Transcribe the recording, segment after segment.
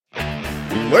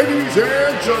Ladies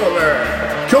and gentlemen,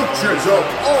 coaches of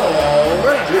all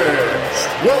ages,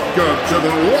 welcome to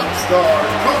the Rockstar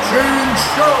Coaching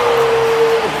Show,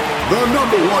 the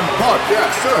 #1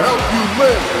 podcast to help you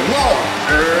live long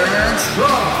and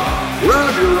strong.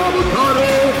 Grab your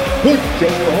avocado, put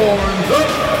your horns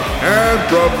up, and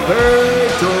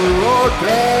prepare to rock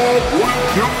out with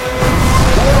your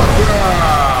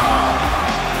workout.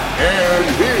 And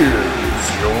here's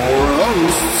your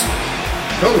hosts,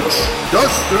 Coach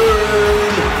Dustin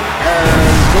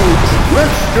and Coach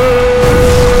Christian.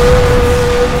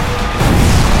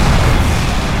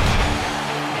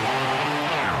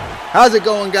 How's it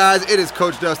going, guys? It is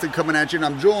Coach Dustin coming at you, and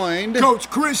I'm joined Coach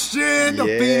Christian, the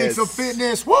Phoenix of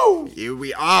Fitness. Woo! Here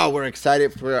we are. We're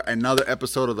excited for another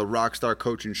episode of the Rockstar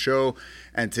Coaching Show.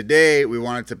 And today we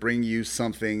wanted to bring you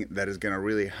something that is going to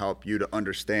really help you to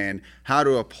understand how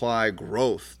to apply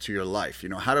growth to your life. You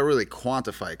know, how to really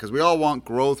quantify it. Because we all want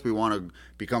growth. We want to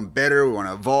become better. We want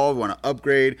to evolve. We want to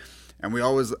upgrade. And we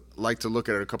always like to look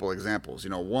at a couple examples.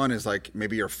 You know, one is like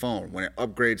maybe your phone. When it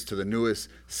upgrades to the newest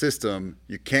system,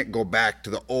 you can't go back to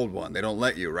the old one. They don't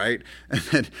let you, right? And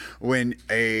then when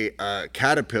a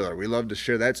caterpillar, we love to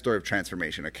share that story of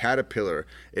transformation. A caterpillar,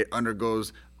 it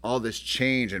undergoes all this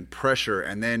change and pressure,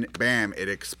 and then bam, it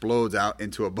explodes out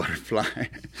into a butterfly.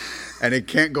 And it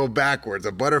can't go backwards.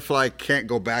 A butterfly can't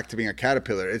go back to being a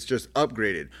caterpillar. It's just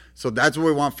upgraded. So that's what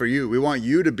we want for you. We want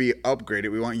you to be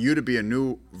upgraded. We want you to be a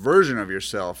new version of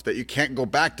yourself that you can't go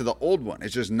back to the old one.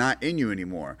 It's just not in you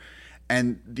anymore.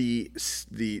 And the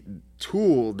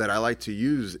tool that I like to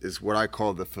use is what I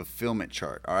call the fulfillment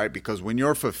chart, all right? Because when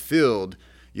you're fulfilled,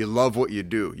 you love what you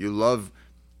do. You love,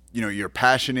 you know, you're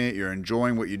passionate, you're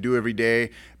enjoying what you do every day,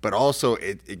 but also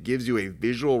it gives you a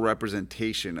visual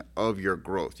representation of your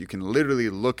growth. You can literally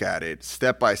look at it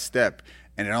step by step,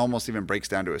 and it almost even breaks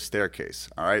down to a staircase,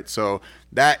 all right? So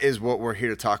that is what we're here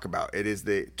to talk about. It is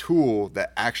the tool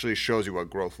that actually shows you what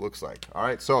growth looks like, all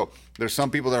right? So there's some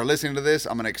people that are listening to this.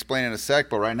 I'm going to explain in a sec,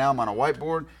 but right now I'm on a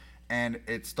whiteboard, and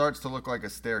it starts to look like a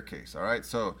staircase, all right?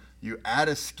 So you add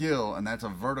a skill, and that's a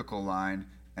vertical line,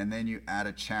 and then you add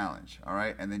a challenge, all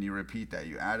right? And then you repeat that.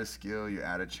 You add a skill, you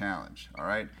add a challenge, all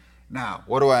right? Now,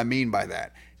 what do I mean by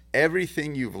that?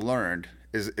 Everything you've learned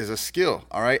is a skill,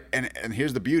 all right? And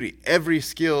here's the beauty. Every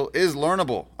skill is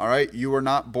learnable, all right? You were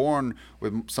not born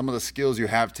with some of the skills you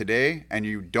have today, and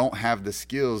you don't have the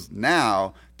skills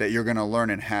now that you're going to learn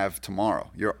and have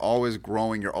tomorrow. You're always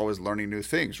growing. You're always learning new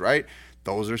things, right?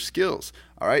 Those are skills,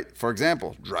 all right? For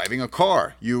example, driving a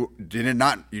car. You didn't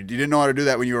know how to do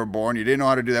that when you were born. You didn't know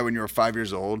how to do that when you were 5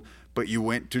 years old, but you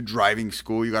went to driving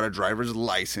school. You got a driver's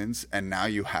license, and now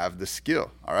you have the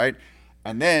skill, all right?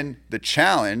 And then the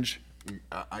challenge,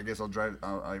 I guess I'll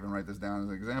even write this down as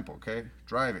an example, okay?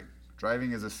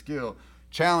 Driving is a skill.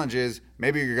 Challenge is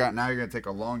maybe now you're going to take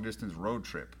a long distance road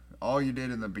trip. All you did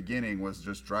in the beginning was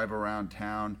just drive around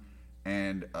town,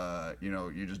 and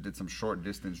you just did some short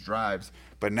distance drives,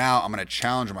 but now I'm going to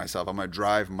challenge myself. I'm going to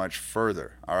drive much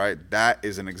further, all right? That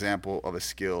is an example of a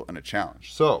skill and a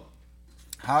challenge. So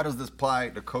how does this apply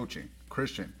to coaching?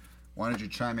 Christian, why don't you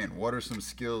chime in? What are some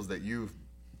skills that you've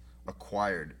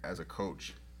acquired as a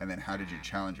coach, and then how did you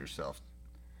challenge yourself?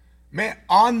 Man,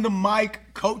 on the mic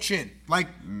coaching, like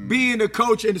being a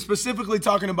coach, and specifically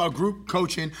talking about group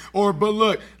coaching, but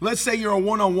look, let's say you're a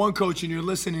one-on-one coach and you're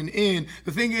listening in.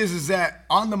 The thing is that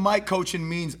on the mic coaching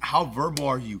means how verbal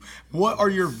are you? What are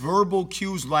your verbal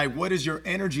cues like? What is your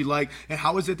energy like? And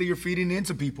how is it that you're feeding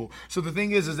into people? So the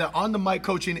thing is that on the mic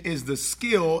coaching is the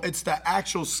skill. It's the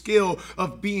actual skill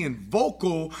of being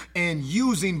vocal and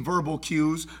using verbal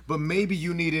cues, but maybe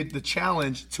you needed the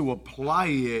challenge to apply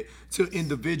it to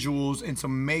individuals and to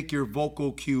make your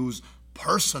vocal cues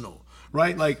personal,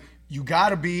 right? Like you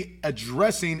gotta be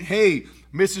addressing, hey,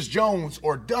 Mrs. Jones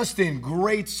or Dustin,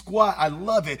 great squat, I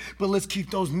love it, but let's keep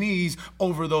those knees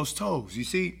over those toes. You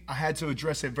see, I had to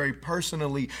address it very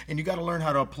personally, and you gotta learn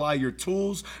how to apply your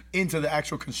tools into the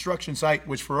actual construction site,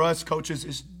 which for us coaches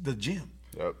is the gym.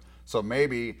 Yep. So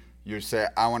maybe you say,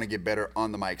 I wanna get better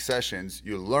on the mic sessions,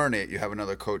 you learn it, you have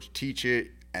another coach teach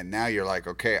it, and now you're like,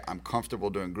 okay, I'm comfortable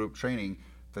doing group training.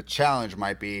 The challenge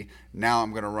might be, now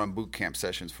I'm going to run boot camp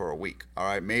sessions for a week. All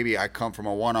right, maybe I come from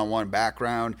a one-on-one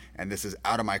background and this is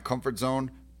out of my comfort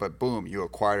zone, but boom, you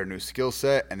acquired a new skill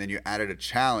set, and then you added a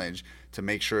challenge to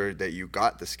make sure that you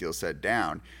got the skill set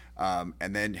down.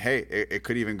 And then, hey, it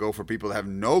could even go for people that have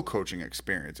no coaching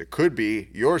experience. It could be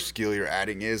your skill you're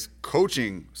adding is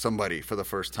coaching somebody for the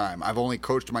first time. I've only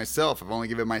coached myself. I've only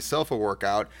given myself a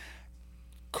workout.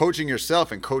 Coaching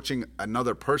yourself and coaching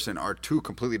another person are two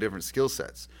completely different skill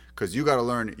sets, because you got to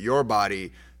learn your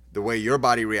body the way your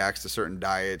body reacts to certain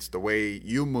diets, the way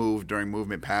you move during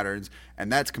movement patterns,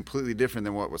 and that's completely different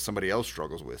than what somebody else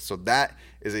struggles with. So that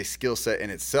is a skill set in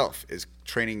itself, is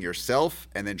training yourself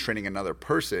and then training another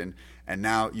person, and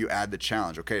now you add the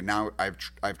challenge. Okay, now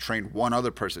I've trained one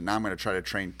other person, now I'm going to try to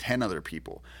train 10 other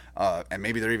people, and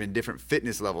maybe they're even different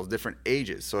fitness levels, different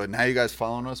ages. So now you guys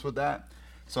following us with that?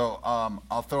 So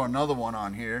I'll throw another one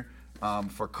on here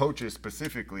for coaches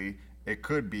specifically. It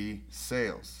could be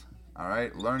sales. All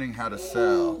right, learning how to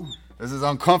sell. This is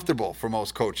uncomfortable for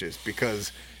most coaches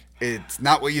because it's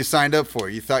not what you signed up for.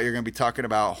 You thought you were going to be talking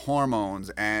about hormones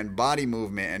and body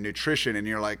movement and nutrition, and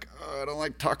you're like, oh, I don't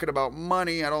like talking about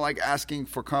money. I don't like asking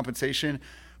for compensation.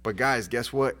 But guys,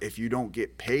 guess what? If you don't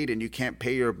get paid and you can't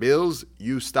pay your bills,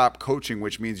 you stop coaching,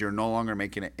 which means you're no longer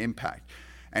making an impact.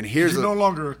 And here's You're no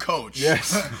longer a coach.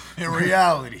 Yes. In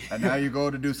reality. And now you go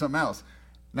to do something else.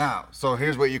 Now, so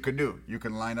here's what you could do. You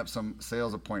can line up some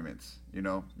sales appointments. You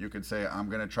know, you could say, I'm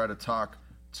going to try to talk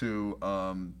to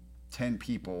 10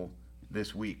 people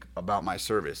this week about my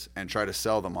service and try to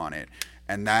sell them on it.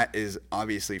 And that is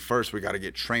obviously, first, we got to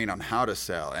get trained on how to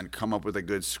sell and come up with a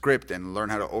good script and learn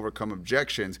how to overcome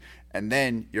objections. And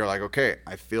then you're like, okay,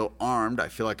 I feel armed. I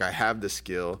feel like I have the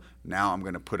skill. Now I'm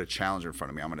going to put a challenge in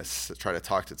front of me. I'm going to try to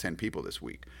talk to 10 people this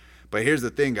week. But here's the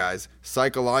thing, guys.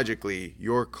 Psychologically,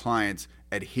 your clients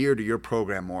adhere to your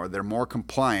program more. They're more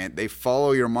compliant. They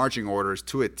follow your marching orders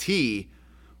to a T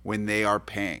when they are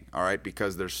paying, all right?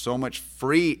 Because there's so much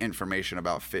free information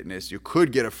about fitness. You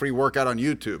could get a free workout on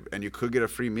YouTube, and you could get a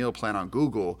free meal plan on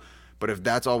Google. But if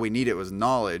that's all we needed was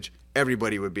knowledge,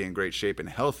 everybody would be in great shape and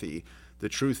healthy. The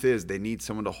truth is they need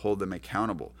someone to hold them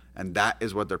accountable, and that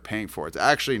is what they're paying for. It's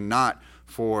actually not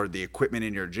for the equipment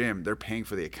in your gym. They're paying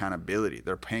for the accountability.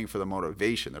 They're paying for the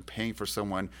motivation. They're paying for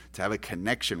someone to have a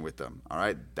connection with them, all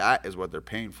right? That is what they're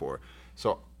paying for.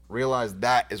 So realize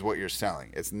that is what you're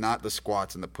selling. It's not the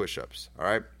squats and the push-ups, all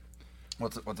right?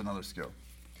 What's another skill?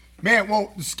 Man,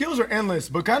 well, the skills are endless,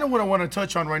 but kind of what I want to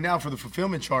touch on right now for the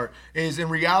fulfillment chart is, in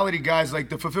reality, guys, like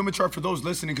the fulfillment chart for those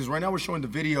listening, because right now we're showing the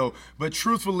video, but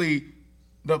truthfully,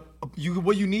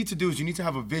 what you need to do is you need to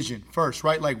have a vision first,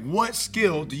 right? Like, what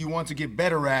skill do you want to get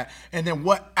better at? And then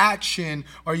what action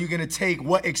are you going to take?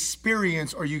 What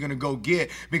experience are you going to go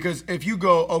get? Because if you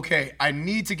go, okay, I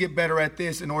need to get better at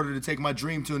this in order to take my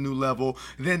dream to a new level,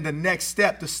 then the next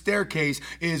step, the staircase,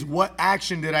 is what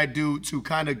action did I do to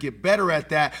kind of get better at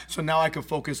that? So now I can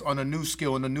focus on a new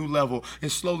skill and a new level.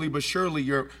 And slowly but surely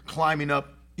you're climbing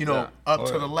up, to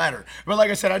the ladder. But like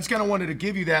I said, I just kind of wanted to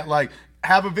give you that, like,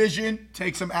 have a vision,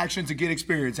 take some action to get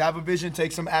experience. Have a vision,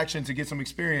 take some action to get some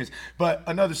experience. But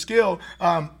another skill,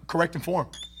 correcting form.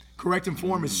 Correcting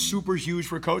form is super huge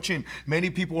for coaching. Many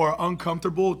people are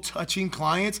uncomfortable touching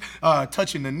clients,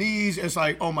 touching the knees. It's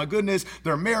like, oh my goodness,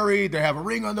 they're married, they have a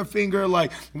ring on their finger.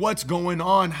 Like, what's going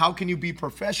on? How can you be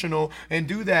professional and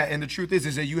do that? And the truth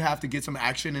is that you have to get some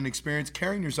action and experience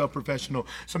carrying yourself professional.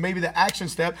 So maybe the action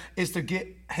step is to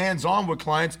get hands-on with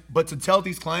clients, but to tell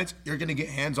these clients you're going to get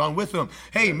hands-on with them.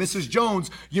 Hey, Mrs.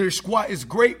 Jones, your squat is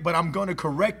great, but I'm going to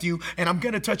correct you, and I'm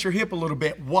going to touch your hip a little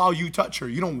bit while you touch her.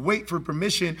 You don't wait for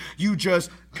permission. You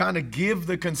just kind of give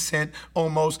the consent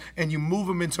almost, and you move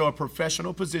them into a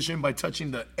professional position by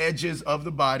touching the edges of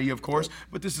the body, of course.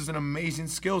 But this is an amazing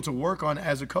skill to work on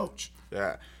as a coach.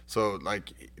 Yeah. So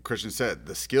like Christian said,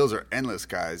 the skills are endless,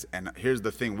 guys. And here's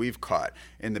the thing we've caught.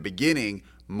 In the beginning,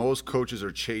 most coaches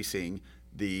are chasing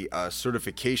the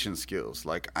certification skills.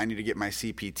 Like, I need to get my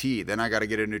CPT, then I got to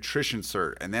get a nutrition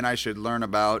cert, and then I should learn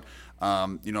about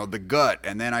the gut,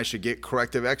 and then I should get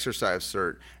corrective exercise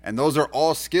cert. And those are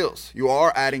all skills. You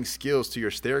are adding skills to your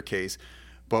staircase,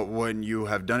 but when you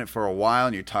have done it for a while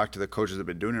and you talk to the coaches that have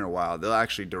been doing it a while, they'll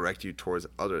actually direct you towards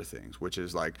other things, which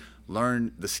is like,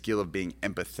 learn the skill of being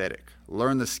empathetic,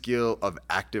 learn the skill of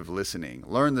active listening,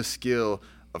 learn the skill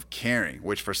of caring,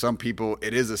 which for some people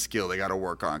it is a skill they got to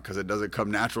work on because it doesn't come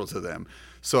natural to them.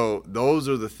 So those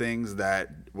are the things that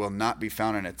will not be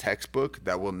found in a textbook,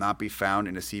 that will not be found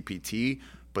in a CPT,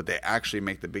 but they actually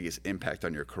make the biggest impact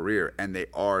on your career, and they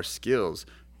are skills.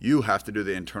 You have to do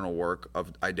the internal work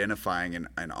of identifying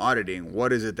and auditing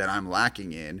what is it that I'm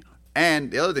lacking in.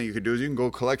 And the other thing you could do is you can go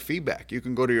collect feedback. You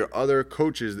can go to your other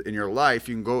coaches in your life.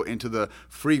 You can go into the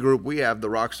free group we have, the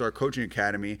Rockstar Coaching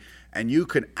Academy, and you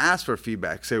can ask for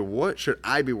feedback. Say, what should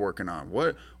I be working on?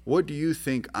 What do you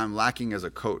think I'm lacking as a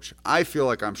coach? I feel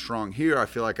like I'm strong here. I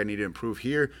feel like I need to improve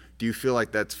here. Do you feel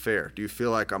like that's fair? Do you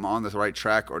feel like I'm on the right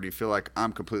track, or do you feel like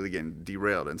I'm completely getting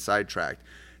derailed and sidetracked?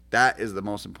 That is the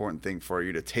most important thing for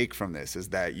you to take from this, is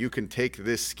that you can take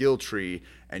this skill tree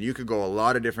and you could go a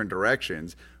lot of different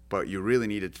directions, but you really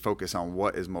need to focus on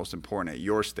what is most important at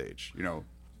your stage,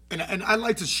 And I'd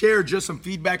like to share just some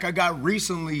feedback I got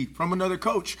recently from another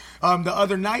coach. The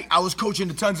other night, I was coaching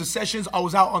tons of sessions. I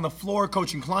was out on the floor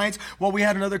coaching clients. Well, we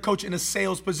had another coach in a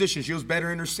sales position. She was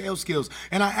better in her sales skills.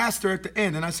 And I asked her at the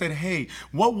end, and I said, hey,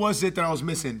 what was it that I was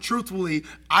missing? Truthfully,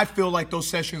 I feel like those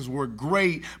sessions were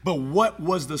great, but what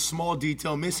was the small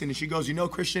detail missing? And she goes, you know,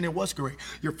 Christian, it was great.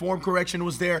 Your form correction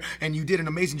was there, and you did an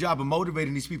amazing job of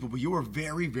motivating these people, but you were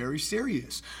very, very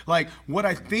serious. Like, what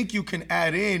I think you can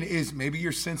add in is maybe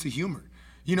your sense of humor.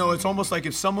 You know, it's almost like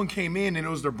if someone came in and it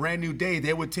was their brand new day,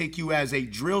 they would take you as a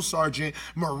drill sergeant,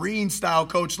 Marine style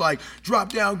coach, like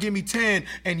drop down, give me 10.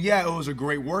 And yeah, it was a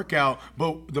great workout,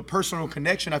 but the personal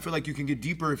connection, I feel like you can get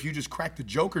deeper if you just crack the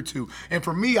joke or two. And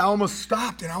for me, I almost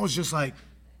stopped and I was just like,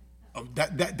 oh,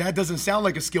 that doesn't sound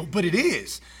like a skill, but it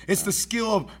is. It's the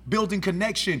skill of building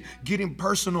connection, getting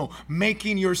personal,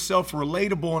 making yourself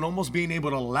relatable, and almost being able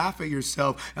to laugh at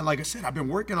yourself. And like I said, I've been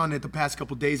working on it the past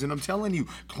couple of days, and I'm telling you,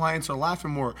 clients are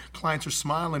laughing more, clients are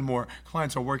smiling more,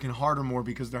 clients are working harder more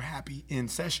because they're happy in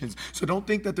sessions. So don't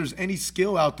think that there's any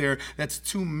skill out there that's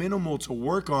too minimal to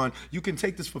work on. You can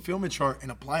take this fulfillment chart and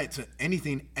apply it to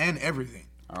anything and everything.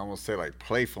 I almost say like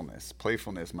playfulness.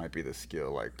 Playfulness might be the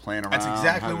skill, like playing around. That's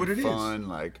exactly what it is. Fun,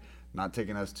 like not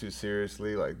taking us too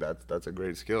seriously. Like that's a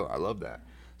great skill. I love that.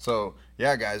 So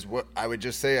yeah, guys, what I would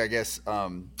just say, I guess,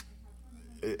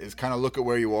 is kind of look at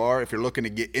where you are. If you're looking to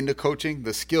get into coaching,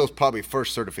 the skill is probably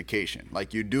first certification.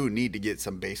 Like you do need to get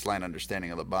some baseline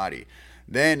understanding of the body.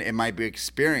 Then it might be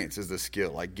experience as the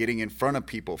skill, like getting in front of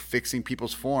people, fixing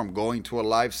people's form, going to a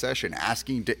live session,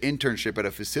 asking to internship at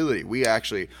a facility. We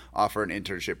actually offer an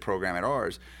internship program at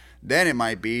ours. Then it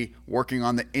might be working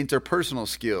on the interpersonal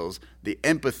skills, the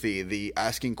empathy, the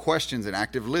asking questions and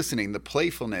active listening, the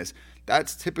playfulness.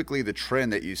 That's typically the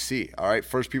trend that you see, all right?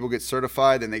 First people get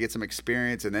certified, then they get some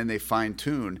experience, and then they fine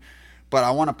tune. But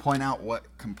I want to point out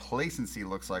what complacency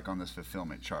looks like on this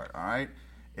fulfillment chart, all right?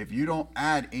 If you don't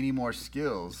add any more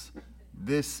skills,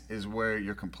 this is where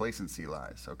your complacency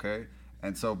lies, okay?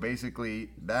 And so basically,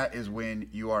 that is when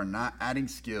you are not adding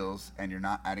skills and you're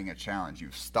not adding a challenge.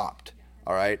 You've stopped,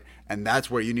 all right? And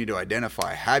that's where you need to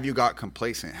identify. Have you got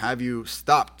complacent? Have you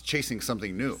stopped chasing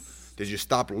something new? Did you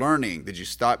stop learning? Did you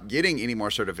stop getting any more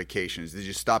certifications? Did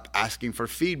you stop asking for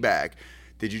feedback?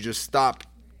 Did you just stop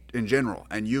in general?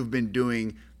 And you've been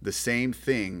doing the same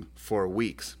thing for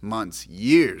weeks, months,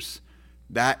 years.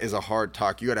 That is a hard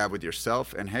talk you got to have with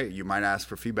yourself. And hey, you might ask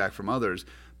for feedback from others,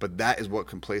 but that is what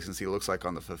complacency looks like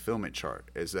on the fulfillment chart,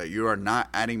 is that you are not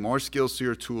adding more skills to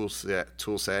your tool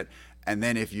set. And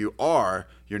then if you are,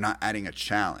 you're not adding a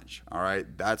challenge. All right.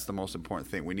 That's the most important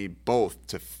thing. We need both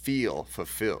to feel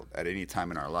fulfilled at any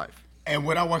time in our life. And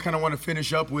what I want to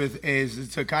finish up with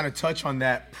is to kind of touch on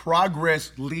that.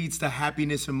 Progress leads to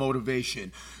happiness and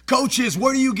motivation. Coaches,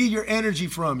 where do you get your energy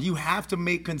from? You have to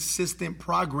make consistent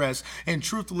progress. And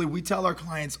truthfully, we tell our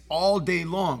clients all day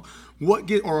long,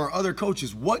 or our other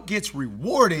coaches, what gets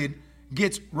rewarded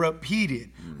gets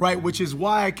repeated, right? Which is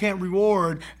why I can't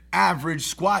reward average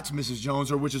squats, Mrs.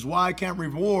 Jones, or which is why I can't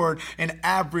reward an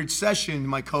average session,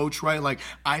 my coach, right? Like,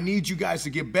 I need you guys to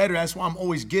get better. That's why I'm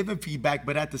always giving feedback.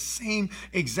 But at the same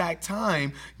exact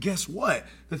time, guess what?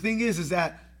 The thing is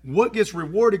that what gets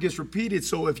rewarded gets repeated.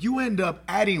 So if you end up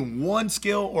adding one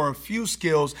skill or a few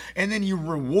skills, and then you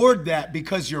reward that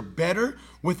because you're better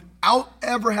without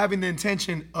ever having the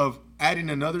intention of adding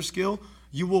another skill,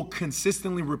 you will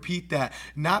consistently repeat that.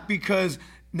 Not because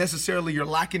necessarily you're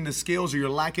lacking the skills or you're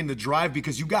lacking the drive,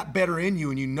 because you got better in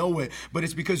you and you know it, but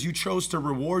it's because you chose to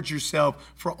reward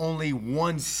yourself for only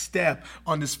one step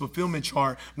on this fulfillment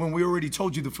chart, when we already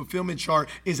told you the fulfillment chart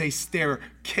is a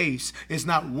staircase. It's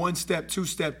not one step, two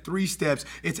step, three steps.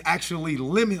 It's actually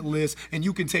limitless, and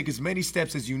you can take as many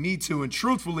steps as you need to. And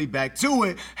truthfully, back to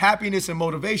it, happiness and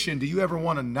motivation. Do you ever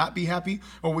want to not be happy,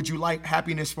 or would you like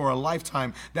happiness for a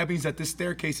lifetime? That means that this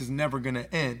staircase is never going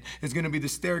to end. It's going to be the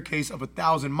staircase of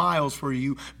 1,000 miles for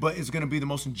you, but it's going to be the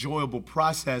most enjoyable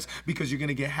process because you're going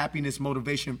to get happiness,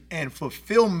 motivation, and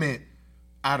fulfillment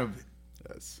out of it.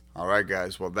 Yes. All right,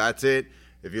 guys. Well, that's it.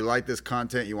 If you like this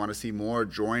content, you want to see more,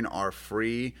 join our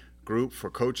free group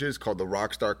for coaches called the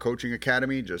Rockstar Coaching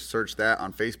Academy. Just search that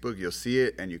on Facebook. You'll see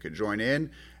it, and you can join in.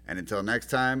 And until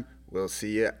next time, we'll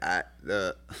see you at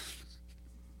the...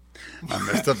 I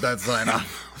messed up that sign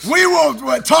off. We will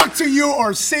talk to you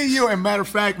or see you. And matter of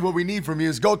fact, what we need from you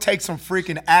is go take some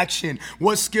freaking action.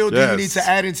 What skill do you need to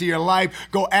add into your life?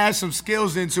 Go add some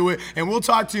skills into it. And we'll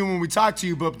talk to you when we talk to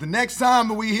you. But the next time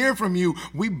that we hear from you,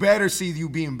 we better see you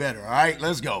being better. All right,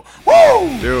 let's go.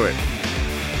 Woo! Do it.